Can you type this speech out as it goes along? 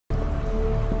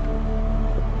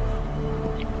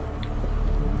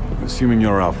Assuming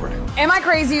you're Alfred. Am I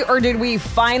crazy, or did we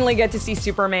finally get to see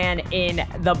Superman in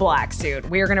the black suit?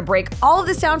 We are going to break all of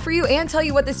this down for you and tell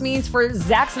you what this means for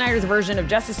Zack Snyder's version of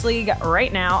Justice League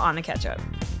right now on the Ketchup.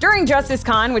 During Justice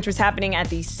Con, which was happening at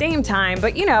the same time,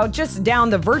 but just down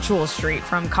the virtual street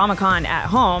from Comic-Con at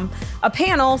home, a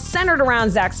panel centered around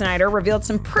Zack Snyder revealed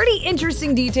some pretty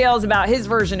interesting details about his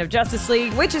version of Justice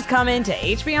League, which is coming to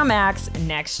HBO Max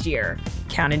next year.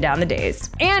 Counting down the days.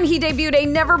 And he debuted a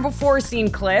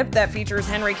never-before-seen clip that features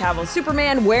Henry Cavill's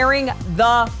Superman wearing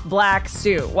the black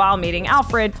suit while meeting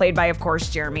Alfred, played by, of course,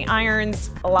 Jeremy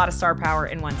Irons. A lot of star power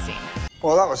in one scene.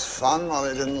 Well, that was fun while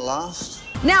it didn't last.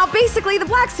 Now, basically, the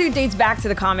black suit dates back to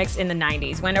the comics in the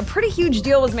 90s, when a pretty huge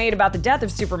deal was made about the death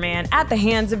of Superman at the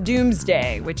hands of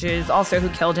Doomsday, which is also who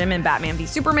killed him in Batman v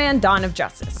Superman: Dawn of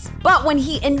Justice. But when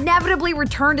he inevitably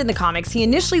returned in the comics, he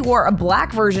initially wore a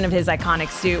black version of his iconic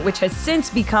suit, which has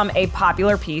since become a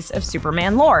popular piece of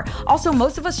Superman lore. Also,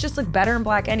 most of us just look better in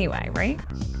black anyway, right?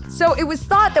 So it was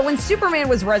thought that when Superman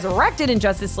was resurrected in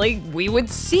Justice League, we would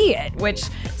see it, which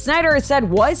Snyder has said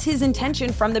was his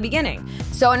intention from the beginning.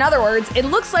 So in other words, it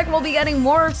looks like we'll be getting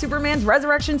more of Superman's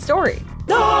resurrection story.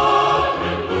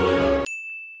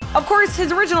 Of course,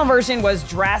 his original version was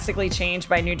drastically changed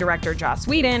by new director Joss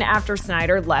Whedon after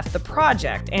Snyder left the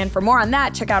project. And for more on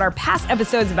that, check out our past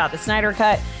episodes about the Snyder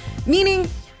Cut, meaning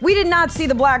we did not see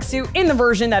the black suit in the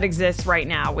version that exists right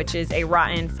now, which is a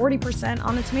rotten 40%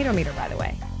 on the Tomatometer, by the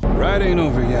way. Ride ain't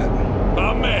over yet.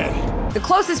 My man. The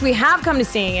closest we have come to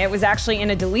seeing it was actually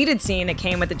in a deleted scene that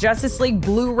came with the Justice League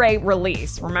Blu-ray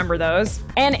release. Remember those?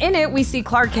 And in it, we see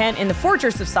Clark Kent in the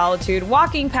Fortress of Solitude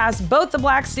walking past both the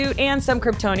black suit and some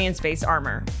Kryptonian space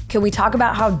armor. Can we talk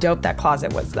about how dope that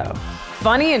closet was, though?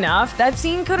 Funny enough, that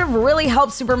scene could have really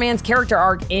helped Superman's character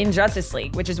arc in Justice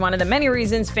League, which is one of the many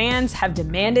reasons fans have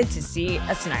demanded to see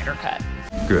a Snyder Cut.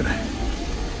 Good.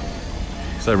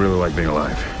 'Cause I really like being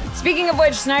alive. Speaking of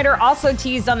which, Snyder also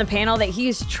teased on the panel that he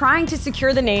is trying to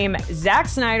secure the name Zack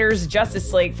Snyder's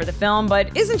Justice League for the film, but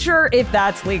isn't sure if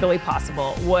that's legally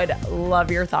possible. Would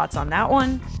love your thoughts on that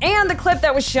one. And the clip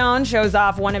that was shown shows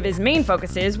off one of his main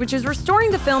focuses, which is restoring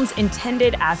the film's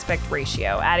intended aspect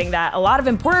ratio, adding that a lot of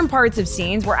important parts of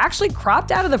scenes were actually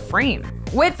cropped out of the frame.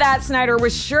 With that, Snyder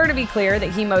was sure to be clear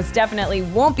that he most definitely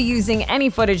won't be using any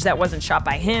footage that wasn't shot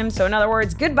by him, so in other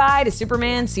words, goodbye to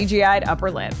Superman's CGI'd upper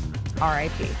lip.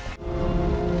 R.I.P.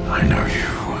 I know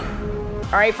you.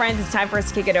 All right, friends, it's time for us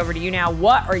to kick it over to you now.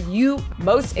 What are you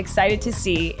most excited to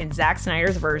see in Zack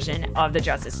Snyder's version of the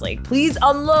Justice League? Please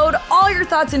unload all your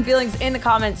thoughts and feelings in the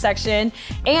comments section.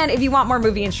 And if you want more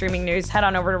movie and streaming news, head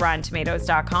on over to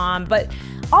RottenTomatoes.com. But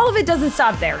all of it doesn't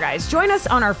stop there, guys. Join us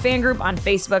on our fan group on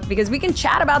Facebook because we can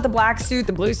chat about the black suit,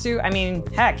 the blue suit, I mean,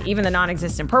 heck, even the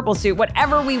non-existent purple suit,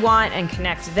 whatever we want, and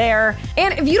connect there.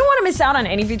 And if you don't want to miss out on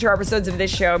any future episodes of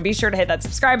this show, be sure to hit that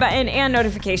subscribe button and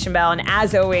notification bell. And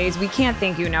as always, we can't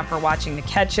thank you enough for watching the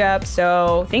Ketchup,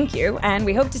 so thank you, and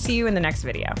we hope to see you in the next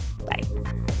video. Bye.